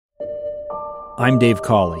I'm Dave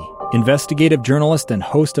Cawley, investigative journalist and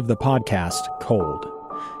host of the podcast Cold.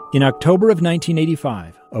 In October of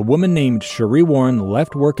 1985, a woman named Sheree Warren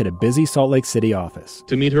left work at a busy Salt Lake City office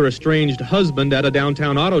to meet her estranged husband at a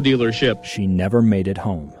downtown auto dealership. She never made it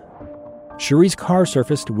home. Sheree's car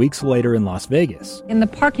surfaced weeks later in Las Vegas. In the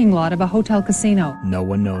parking lot of a hotel casino. No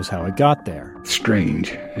one knows how it got there. Strange.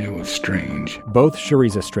 It was strange. Both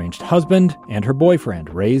Sheree's estranged husband and her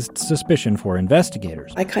boyfriend raised suspicion for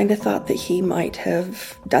investigators. I kind of thought that he might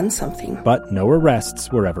have done something. But no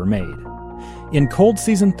arrests were ever made. In Cold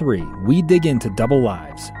Season 3, we dig into double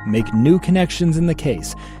lives, make new connections in the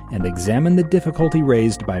case, and examine the difficulty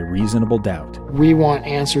raised by reasonable doubt. We want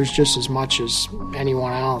answers just as much as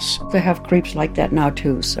anyone else. They have creeps like that now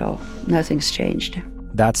too, so nothing's changed.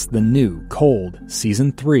 That's the new Cold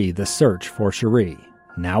Season 3, The Search for Sheree,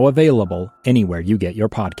 now available anywhere you get your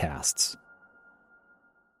podcasts.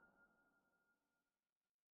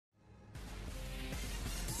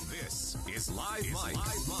 This is Live Mike.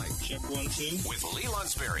 Check 1, 2. With Lee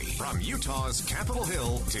Lonsberry. From Utah's Capitol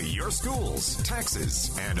Hill to your schools,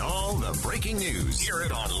 taxes, and all the breaking news. Hear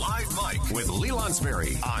it on Live Mike with Lee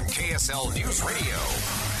Lonsberry on KSL News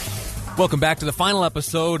Radio. Welcome back to the final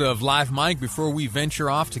episode of Live Mike before we venture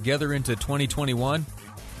off together into 2021.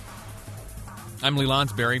 I'm Lee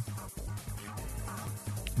Lonsberry.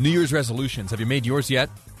 New Year's resolutions. Have you made yours yet?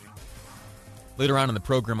 Later on in the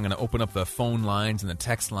program, I'm going to open up the phone lines and the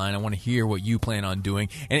text line. I want to hear what you plan on doing.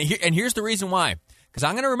 And here's the reason why. Because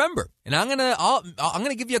I'm going to remember. And I'm going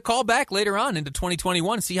to give you a call back later on into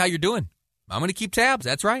 2021 and see how you're doing. I'm going to keep tabs.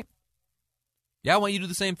 That's right. Yeah, I want you to do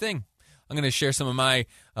the same thing. I'm going to share some of my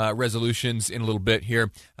resolutions in a little bit here.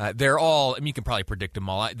 They're all, I mean, you can probably predict them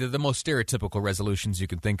all. They're the most stereotypical resolutions you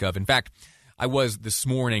can think of. In fact, I was this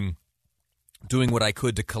morning doing what I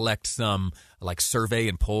could to collect some like survey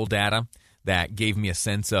and poll data that gave me a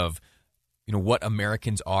sense of, you know, what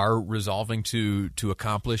Americans are resolving to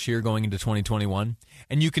accomplish here going into 2021.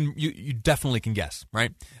 And you definitely can guess,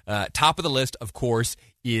 right? Top of the list, of course,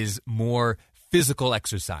 is more physical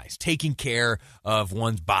exercise, taking care of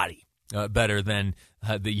one's body better than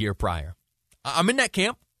the year prior. I'm in that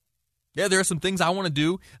camp. Yeah, there are some things I want to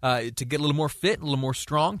do to get a little more fit, a little more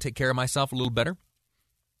strong, take care of myself a little better,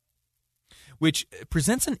 which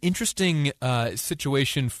presents an interesting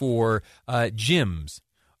situation for gyms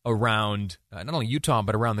around not only Utah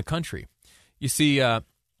but around the country. You see,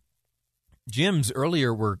 gyms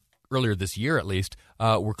earlier this year at least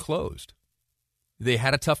were closed. They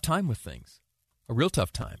had a tough time with things, a real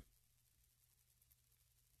tough time,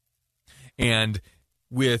 and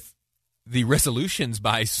with the resolutions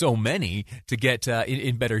by so many to get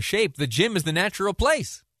in better shape, the gym is the natural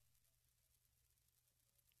place.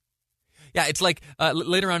 Yeah, it's like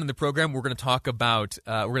later on in the program we're going to talk about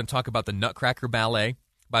the Nutcracker Ballet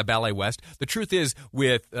by Ballet West. The truth is,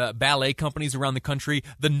 with ballet companies around the country,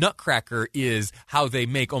 the Nutcracker is how they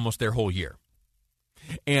make almost their whole year.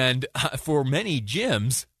 And for many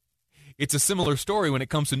gyms, it's a similar story when it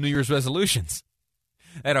comes to New Year's resolutions.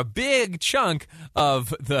 And a big chunk of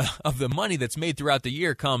the money that's made throughout the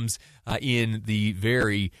year comes in the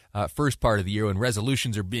very first part of the year when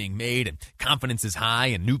resolutions are being made and confidence is high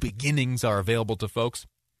and new beginnings are available to folks.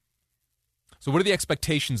 So what are the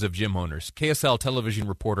expectations of gym owners? KSL television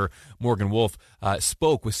reporter Morgan Wolf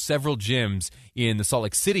spoke with several gyms in the Salt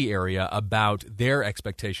Lake City area about their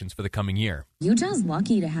expectations for the coming year. Utah's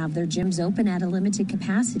lucky to have their gyms open at a limited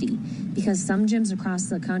capacity because some gyms across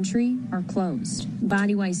the country are closed.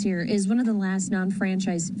 Bodywise here is one of the last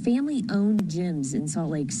non-franchise family-owned gyms in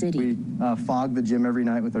Salt Lake City. We fog the gym every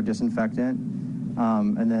night with our disinfectant.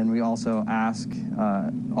 And then we also ask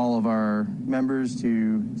all of our members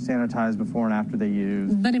to sanitize before and after they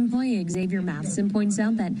use. But employee Xavier Matheson points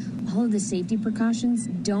out that all of the safety precautions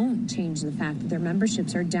don't change the fact that their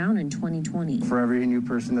memberships are down in 2020. For every new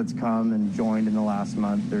person that's come and joined in the last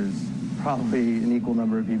month, there's probably an equal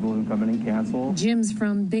number of people who come in and cancel. Gyms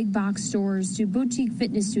from big box stores to boutique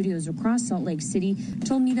fitness studios across Salt Lake City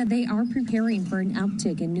told me that they are preparing for an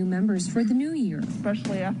uptick in new members for the new year.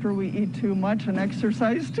 Especially after we eat too much and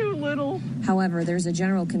exercise too little. However, there's a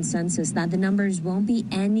general consensus that the numbers won't be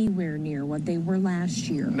anywhere near what they were last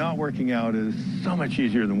year. Not working out is so much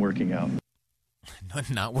easier than working out.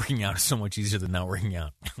 Not working out is so much easier than not working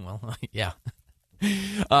out. Well, yeah.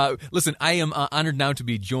 Listen, I am honored now to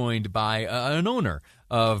be joined by an owner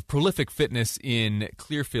of Prolific Fitness in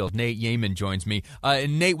Clearfield. Nate Yeaman joins me.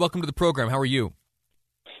 Nate, welcome to the program. How are you?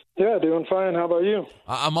 Yeah, doing fine. How about you?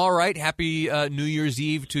 I'm all right. Happy New Year's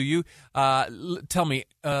Eve to you. Tell me,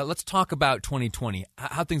 let's talk about 2020.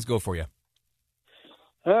 How'd things go for you?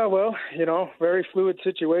 Well, very fluid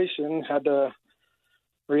situation. Had to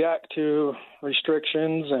react to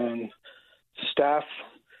restrictions and staff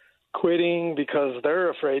quitting because they're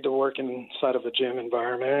afraid to work inside of a gym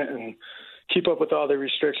environment and keep up with all the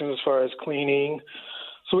restrictions as far as cleaning.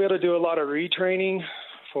 So we had to do a lot of retraining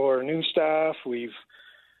for new staff. We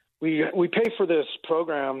pay for this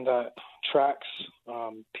program that tracks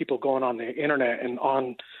people going on the internet and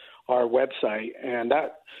on our website, and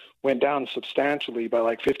that went down substantially by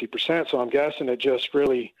like 50%. So I'm guessing it just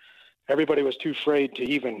really, everybody was too afraid to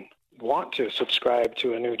even want to subscribe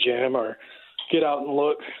to a new gym or get out and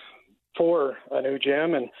look for a new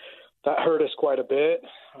gym, and that hurt us quite a bit.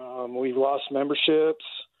 We've lost memberships,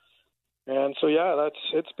 and so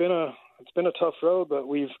it's been a tough road, but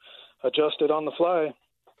we've adjusted on the fly.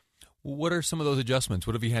 What are some of those adjustments?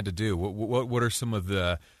 What have you had to do? What are some of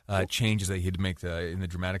the changes that you had to make in the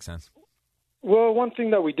dramatic sense? Well, one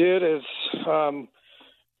thing that we did is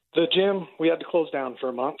the gym, we had to close down for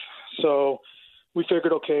a month. So we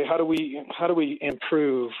figured, okay, how do we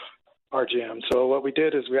improve our gym? So what we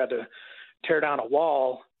did is we had to tear down a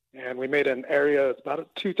wall, and we made an area about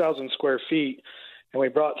 2,000 square feet, and we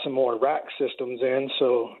brought some more rack systems in.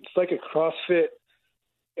 So it's like a CrossFit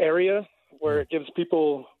area where it gives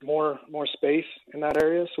people more space in that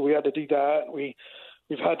area. So we had to do that.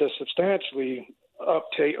 We've had to substantially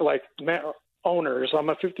uptake, like owners. I'm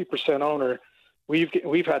a 50% owner.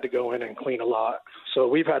 We've had to go in and clean a lot. So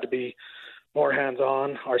we've had to be more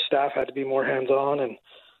hands-on. Our staff had to be more hands-on. And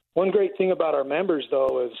one great thing about our members,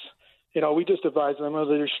 though, is, we just advise them of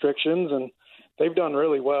the restrictions, and they've done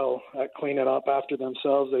really well at cleaning up after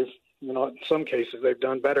themselves. They've, in some cases, they've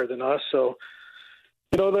done better than us. So,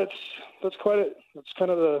 that's kind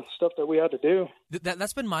of the stuff that we had to do.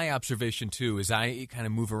 That's been my observation too, as I kind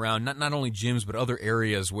of move around, not only gyms but other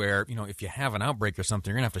areas where, if you have an outbreak or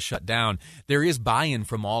something, you're gonna have to shut down. There is buy-in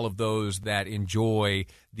from all of those that enjoy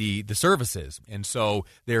the services, and so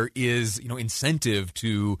there is incentive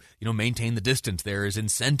to maintain the distance. There is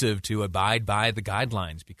incentive to abide by the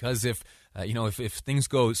guidelines, because if things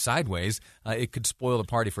go sideways, it could spoil the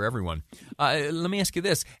party for everyone. Let me ask you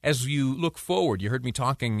this. As you look forward, you heard me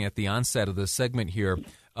talking at the onset of the segment here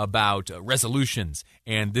about resolutions,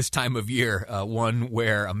 and this time of year, one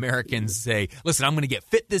where Americans say, listen, I'm going to get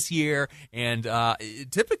fit this year, and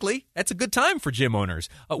typically that's a good time for gym owners.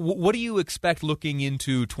 What do you expect looking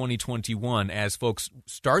into 2021 as folks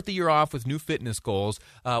start the year off with new fitness goals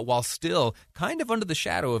while still kind of under the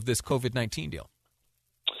shadow of this COVID-19 deal?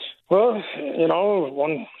 Well,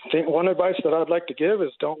 one advice that I'd like to give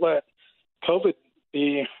is don't let COVID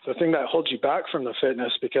be the thing that holds you back from the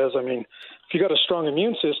fitness, because, if you got a strong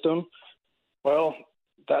immune system, well,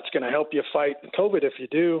 that's going to help you fight COVID if you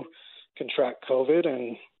do contract COVID.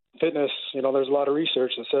 And fitness, there's a lot of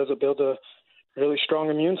research that says it builds a really strong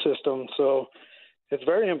immune system. So it's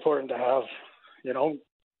very important to have,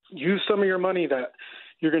 use some of your money that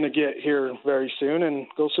you're going to get here very soon and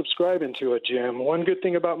go subscribe into a gym. One good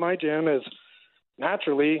thing about my gym is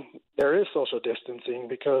naturally there is social distancing,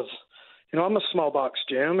 because, I'm a small box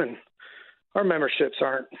gym and our memberships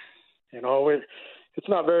aren't, it's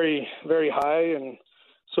not very, very high. And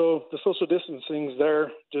so the social distancing's there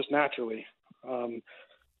just naturally. And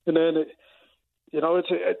then,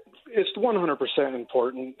 it's 100%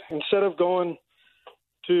 important. Instead of going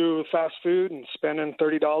to fast food and spending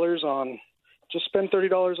 $30 on, just spend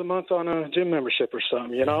 $30 a month on a gym membership or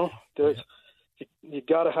something, You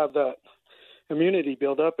got to have that immunity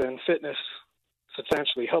build up, and fitness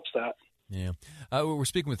substantially helps that. Yeah. We're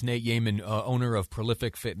speaking with Nate Yeaman, owner of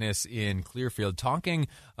Prolific Fitness in Clearfield, talking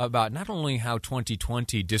about not only how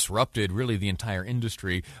 2020 disrupted really the entire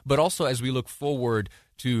industry, but also as we look forward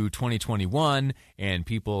to 2021 and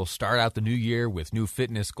people start out the new year with new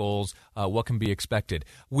fitness goals, what can be expected?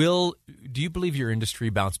 Do you believe your industry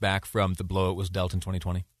bounced back from the blow it was dealt in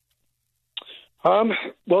 2020?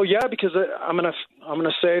 Well, yeah, because I'm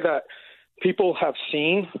gonna say that people have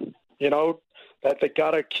seen, that they got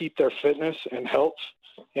to keep their fitness and health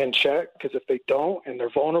in check, because if they don't, and they're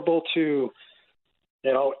vulnerable to,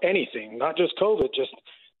 anything, not just COVID,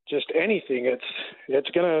 just anything, it's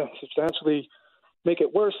going to substantially make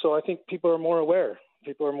it worse. So I think people are more aware.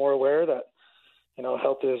 People are more aware that,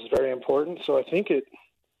 health is very important. So I think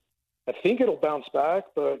it'll bounce back,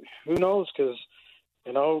 but who knows? Because,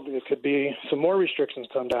 it could be some more restrictions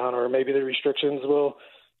come down, or maybe the restrictions will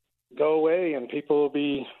go away and people will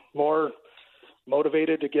be more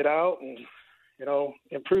motivated to get out and,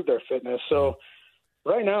 improve their fitness. So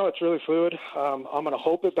right now it's really fluid. I'm going to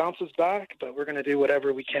hope it bounces back, but we're going to do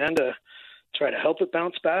whatever we can to try to help it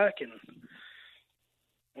bounce back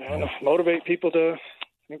and motivate people to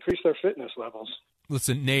increase their fitness levels.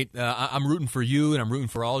 Listen, Nate, I'm rooting for you, and I'm rooting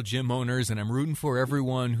for all gym owners, and I'm rooting for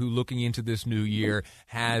everyone who, looking into this new year,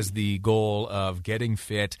 has the goal of getting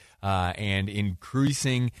fit and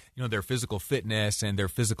increasing, their physical fitness and their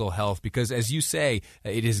physical health. Because, as you say,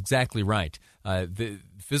 it is exactly right. The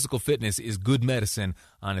physical fitness is good medicine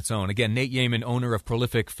on its own. Again, Nate Yeaman, owner of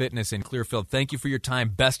Prolific Fitness in Clearfield. Thank you for your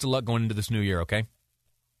time. Best of luck going into this new year. Okay.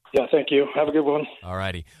 Yeah, thank you. Have a good one. All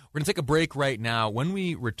righty. We're going to take a break right now. When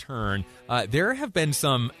we return, there have been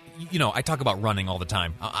some, I talk about running all the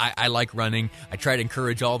time. I like running. I try to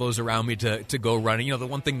encourage all those around me to go running. The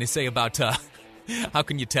one thing they say about how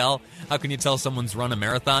can you tell someone's run a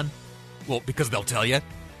marathon? Well, because they'll tell you.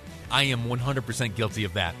 I am 100% guilty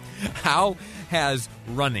of that. How has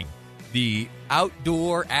running, the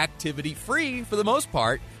outdoor activity, free for the most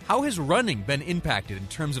part, how has running been impacted in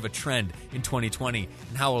terms of a trend in 2020,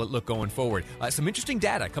 and how will it look going forward? Some interesting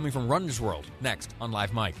data coming from Runner's World next on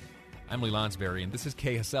Live Mike. I'm Lee Lonsberry, and this is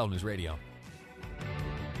KSL News Radio.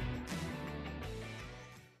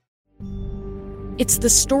 It's the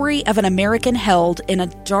story of an American held in a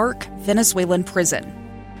dark Venezuelan prison.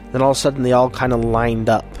 Then all of a sudden, they all kind of lined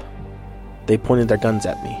up. They pointed their guns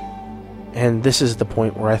at me. And this is the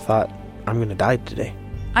point where I thought, I'm going to die today.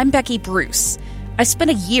 I'm Becky Bruce. I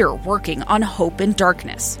spent a year working on Hope in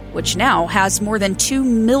Darkness, which now has more than 2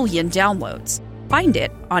 million downloads. Find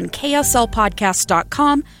it on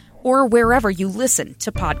kslpodcast.com or wherever you listen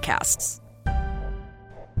to podcasts.